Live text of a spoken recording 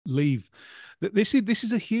leave. This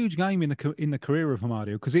is a huge game in the career of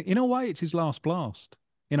Romario because in a way it's his last blast.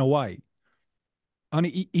 In a way, and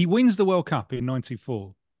he wins the World Cup in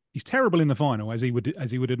 '94. He's terrible in the final, as he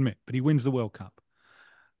would admit, but he wins the World Cup,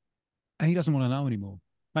 and he doesn't want to know anymore.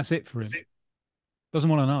 That's it for him. Doesn't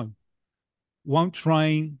want to know. Won't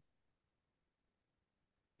train.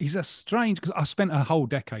 He's a strange because I spent a whole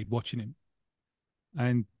decade watching him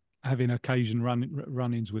and having occasion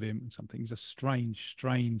run-ins with him and something. He's a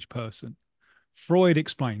strange person. Freud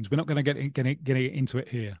explains. We're not going to get into it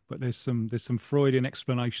here, but there's some Freudian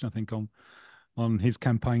explanation, I think, on his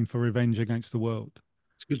campaign for revenge against the world.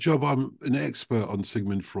 It's a good job I'm an expert on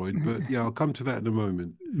Sigmund Freud, but yeah, I'll come to that in a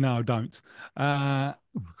moment. No, don't. Uh,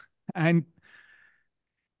 and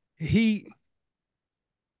he,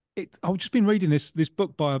 I've just been reading this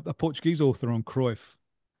book by a Portuguese author on Cruyff,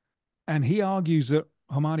 and he argues that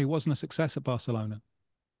Romario wasn't a success at Barcelona.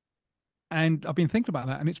 And I've been thinking about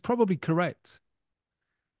that, and it's probably correct.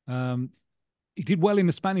 Um, he did well in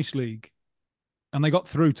the Spanish league, and they got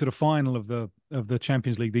through to the final of the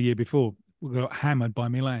Champions League the year before. We got hammered by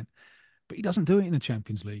Milan, but he doesn't do it in the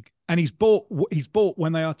Champions League. And he's bought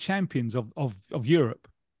when they are champions of Europe.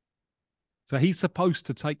 So he's supposed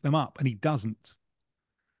to take them up, and he doesn't.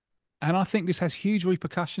 And I think this has huge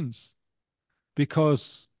repercussions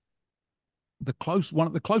because one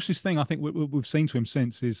of the closest thing I think we've seen to him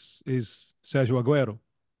since is Sergio Aguero.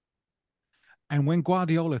 And when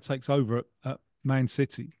Guardiola takes over at Man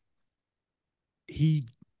City, he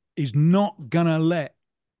is not gonna let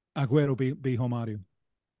Aguero be Romario.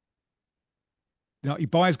 He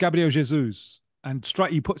buys Gabriel Jesus and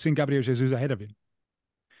straight he puts in Gabriel Jesus ahead of him,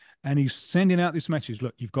 and he's sending out this message: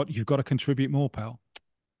 look, you've got to contribute more, pal.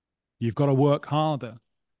 You've got to work harder.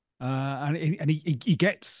 And he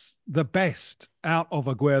gets the best out of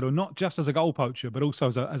Aguero, not just as a goal poacher, but also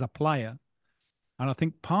as a player. And I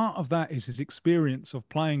think part of that is his experience of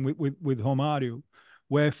playing with Romario,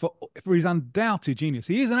 where for his undoubted genius,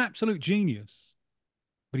 he is an absolute genius,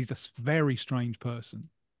 but he's a very strange person.